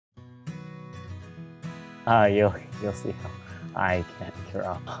You'll see how I can't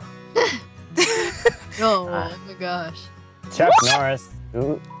draw. Oh my gosh. Chuck Norris.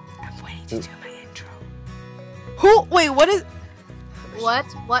 Who? I'm waiting to do my intro. Who? Wait, what is? What?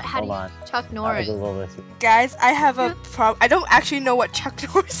 What? How do Hold you on. Chuck Norris? Google this. Guys, I have a problem. I don't actually know what Chuck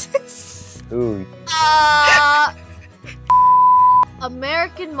Norris is. Ooh.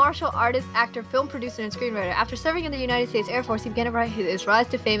 American martial artist, actor, film producer, and screenwriter. After serving in the United States Air Force, he began his rise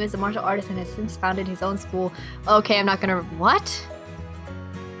to fame as a martial artist and has since founded his own school. Okay, I'm not gonna. What?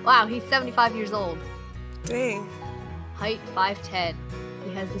 Wow, he's 75 years old. Dang. Height 5'10".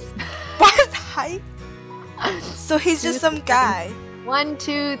 He has this. What height? So he's just some guy. 1,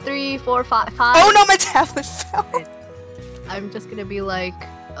 2, 3, 4, 5. Oh no, my tablet fell. I'm just gonna be like,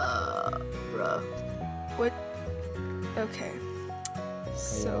 bruh. What? Okay.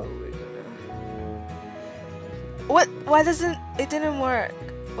 So we're gonna. What? Why doesn't it didn't work?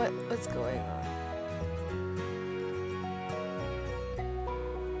 What's going on?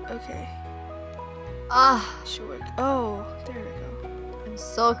 Okay. Should work. Oh, there we go. I'm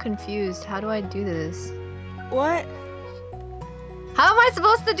so confused. How do I do this? What? How am I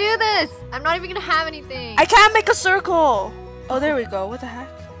supposed to do this? I'm not even gonna have anything. I can't make a circle. Oh, there we go. What the heck?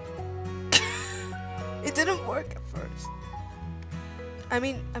 It didn't work at first. I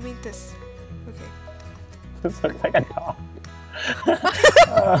mean this. Okay. This looks like a dog.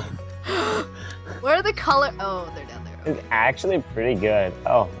 Where are the color? Oh, they're down there. It's actually pretty good.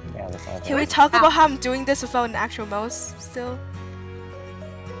 Oh, yeah, that's all. Can we talk about how I'm doing this without an actual mouse still?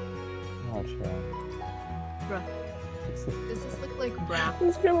 Not sure. Bruh. Does this look like brown?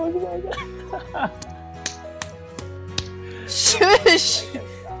 It's gonna look like that. Shush!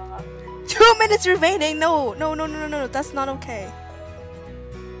 2 minutes remaining. No. That's not okay.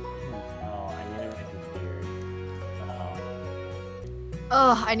 Oh, I need to make his beard.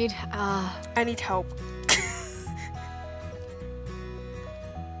 Oh, I need help.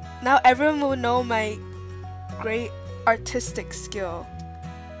 Now everyone will know my great artistic skill.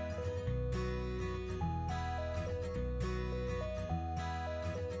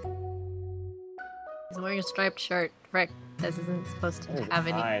 He's wearing a striped shirt. Frick, this isn't supposed to His have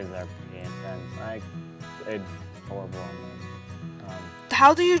any. eyes are pretty intense. I did horrible on this.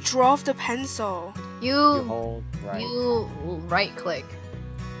 How do you draw off the pencil? You hold right. You right click.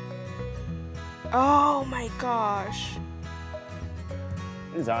 Oh my gosh.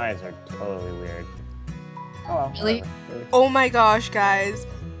 His eyes are totally weird. Oh well. Really? Whatever. Oh my gosh, guys.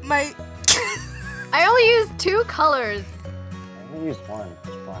 My. I only used 2 colors. I only used one.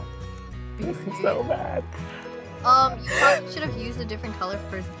 It's black. This is so bad. You probably should have used a different color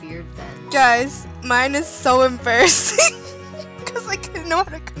for his beard then. Guys, mine is so embarrassing. Because I didn't know how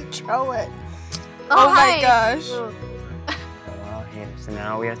to control it. Oh my gosh. Oh, well, here. So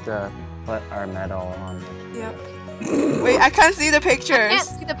now we have to put our medal on the. Yep. Wait, I can't see the pictures. I can't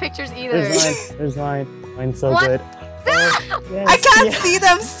see the pictures either. There's mine. Mine's so What? good. Oh, yes, I can't yes. see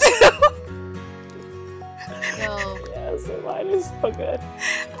them still. No. Yes, mine is so good.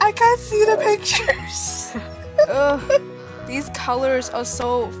 I can't see the pictures. Ugh, these colors are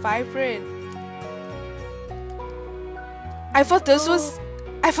so vibrant. I thought this was.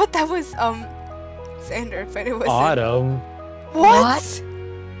 I thought that was Xander, but it wasn't. Autumn. What?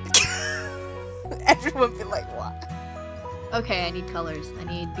 Everyone be like, what? Okay, I need colors. I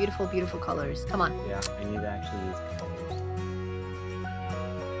need beautiful, beautiful colors. Come on. Yeah, I need to actually use colors.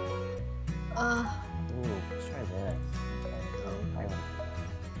 Ooh, let's try this. Okay.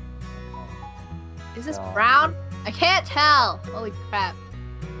 Is this No. brown? I can't tell. Holy crap.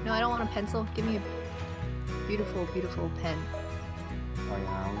 No, I don't want a pencil. Give me a beautiful, beautiful pen. Oh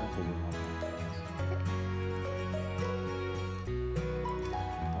yeah, I don't know if we do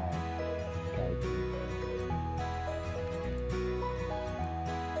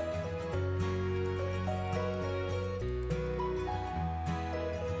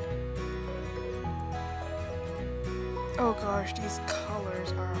Oh gosh, these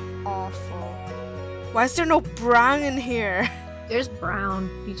colors are awful. Why is there no brown in here? There's brown.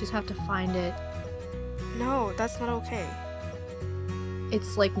 You just have to find it. No, that's not okay.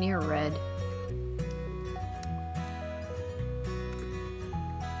 It's like near red.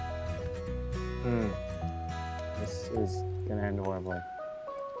 This is gonna end horribly.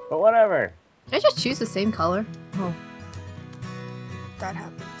 But whatever. Did I just choose the same color? Oh, That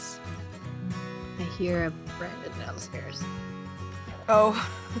happens. I hear a Brandon downstairs. Oh.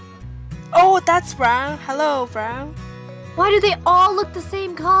 Oh, that's brown. Hello, brown. Why do they all look the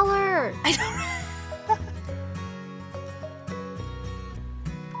same color? I don't.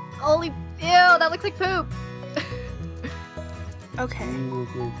 Holy, ew, that looks like poop. Okay.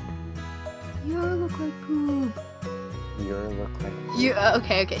 You look like poop. You look like. You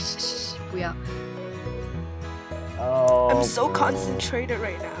okay? Okay. Shh. We out. Oh. I'm so boo. concentrated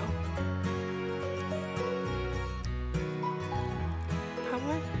right now. How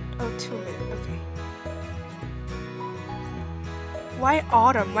much? Oh, 2 minutes. Okay. Why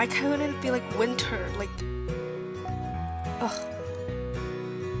autumn? Why couldn't it be like winter? Like, ugh.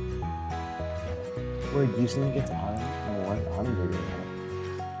 Wait, usually gets autumn. Oh, what autumn do you have?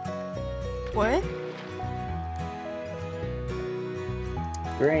 What?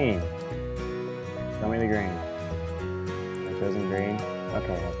 Green. Show me the green. I chosen green.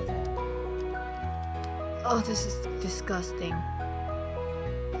 Okay, I think that. Oh, this is disgusting.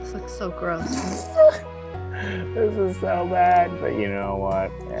 This looks so gross. This is so bad, but you know what?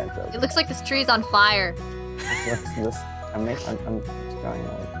 Yeah, it's okay. It looks like this tree's on fire. This, I'm drawing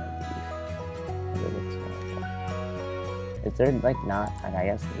out. Is there like not? And I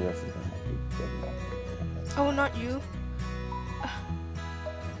guess this is gonna be good enough. Oh, not you.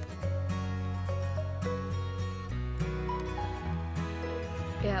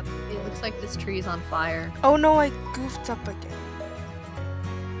 Yeah, it looks like this tree's on fire. Oh no, I goofed up again.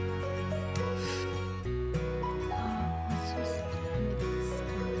 Let's just make this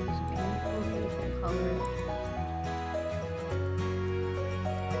beautiful color.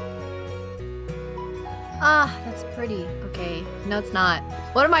 Ah, that's pretty. Okay, no, it's not.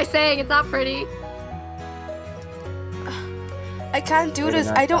 What am I saying? It's not pretty. I can't do Maybe this.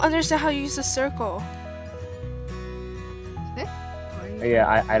 not I don't that- understand how you use the circle.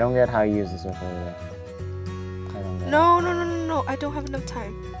 Yeah, I don't get how you use the circle either. I don't get it. No. I don't have enough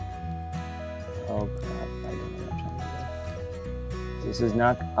time. Oh crap, I don't know what I'm trying to do. This is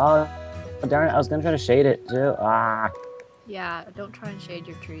not. Oh, darn it, I was gonna try to shade it too. Ah, Yeah, don't try and shade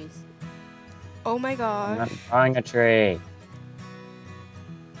your trees. Oh my I'm gosh. not drawing a tree.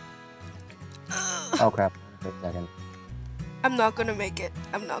 Oh crap, wait a second. I'm not gonna make it.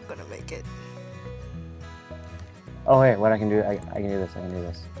 I'm not gonna make it. Oh wait, what I can do, I can do this, I can do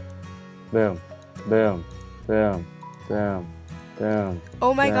this. Boom, boom, boom, boom, boom.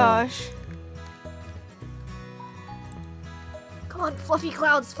 Oh my Yeah. gosh. Come on, fluffy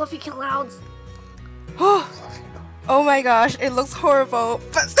clouds, fluffy clouds. Oh my gosh, it looks horrible.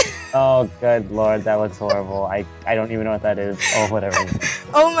 But Oh good lord, that looks horrible. I don't even know what that is. Oh whatever.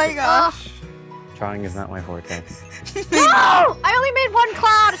 oh my gosh. Drawing is not my forte. No! I only made one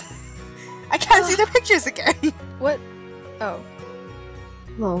cloud! I can't see the pictures again. What? Oh,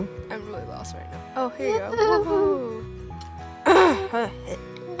 No. I'm really lost right now. Oh, here you go.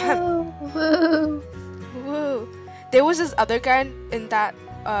 Woohoo. Woo. There was this other guy in that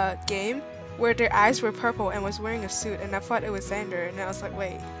game where their eyes were purple and was wearing a suit, and I thought it was Xander, and I was like,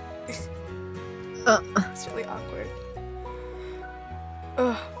 wait. It's really awkward.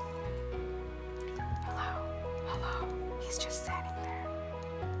 Ugh. Hello. He's just standing there.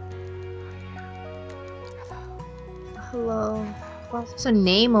 Hello. Hello. There's a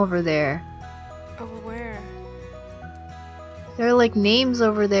name over there. Oh, where? There are like names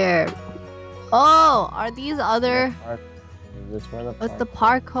over there. Oh, are these other? Is this where the What's the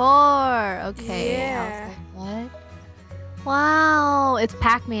park- parkour? Okay. Yeah. I was like, what? Wow, it's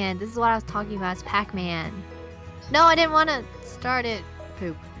Pac-Man. This is what I was talking about. It's Pac-Man. No, I didn't want to start it.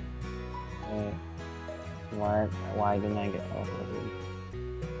 Poop. Wait, why didn't I get teleported?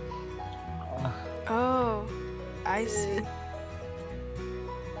 Oh, I see.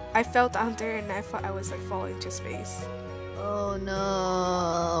 I fell down there and I thought I was like falling to space. Oh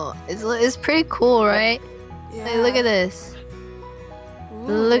no. It's pretty cool, right? Yeah. Hey, look at this.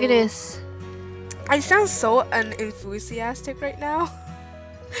 Look at Ooh. this. I sound so unenthusiastic right now.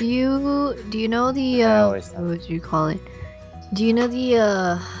 Do you know the I always thought- what do you call it? Do you know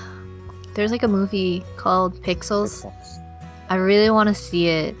the there's like a movie called Pixels? I really want to see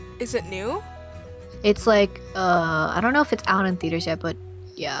it. Is it new? It's like I don't know if it's out in theaters yet, but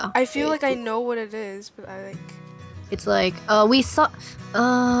yeah. I feel like I know what it is, but I like. It's like we saw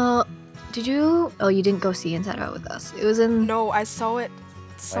did you? Oh, you didn't go see Inside Out with us. It was in No, I saw it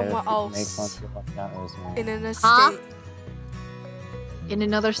somewhere Makes one else. feel left out or something. In another Huh? state. in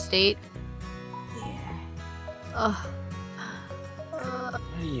another state. Yeah. Ugh.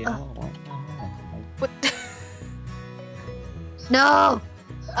 Yeah, what the hell? What? No,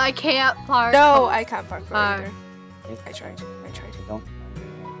 I can't park. No, I can't parkour either. Like, I tried. I don't.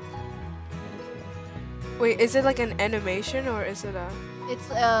 Wait, is it like an animation or is it a? It's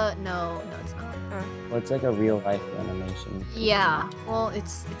no, it's not. Well, it's like a real life animation. Yeah, well,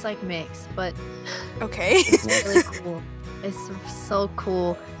 it's like mixed, but Okay. It's it's really cool. It's so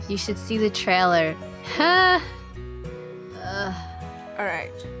cool. You should see the trailer. Huh. All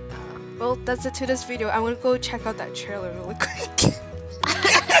right. Well, that's it to this video. I'm gonna go check out that trailer really quick.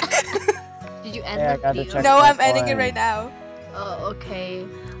 Did you end Hey, I the gotta video? check No, my I'm ending it phone. right now. Oh, okay.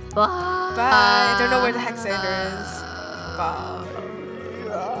 Bye. Bye. I don't know where the heck Xander is. Bye.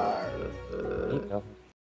 There you go.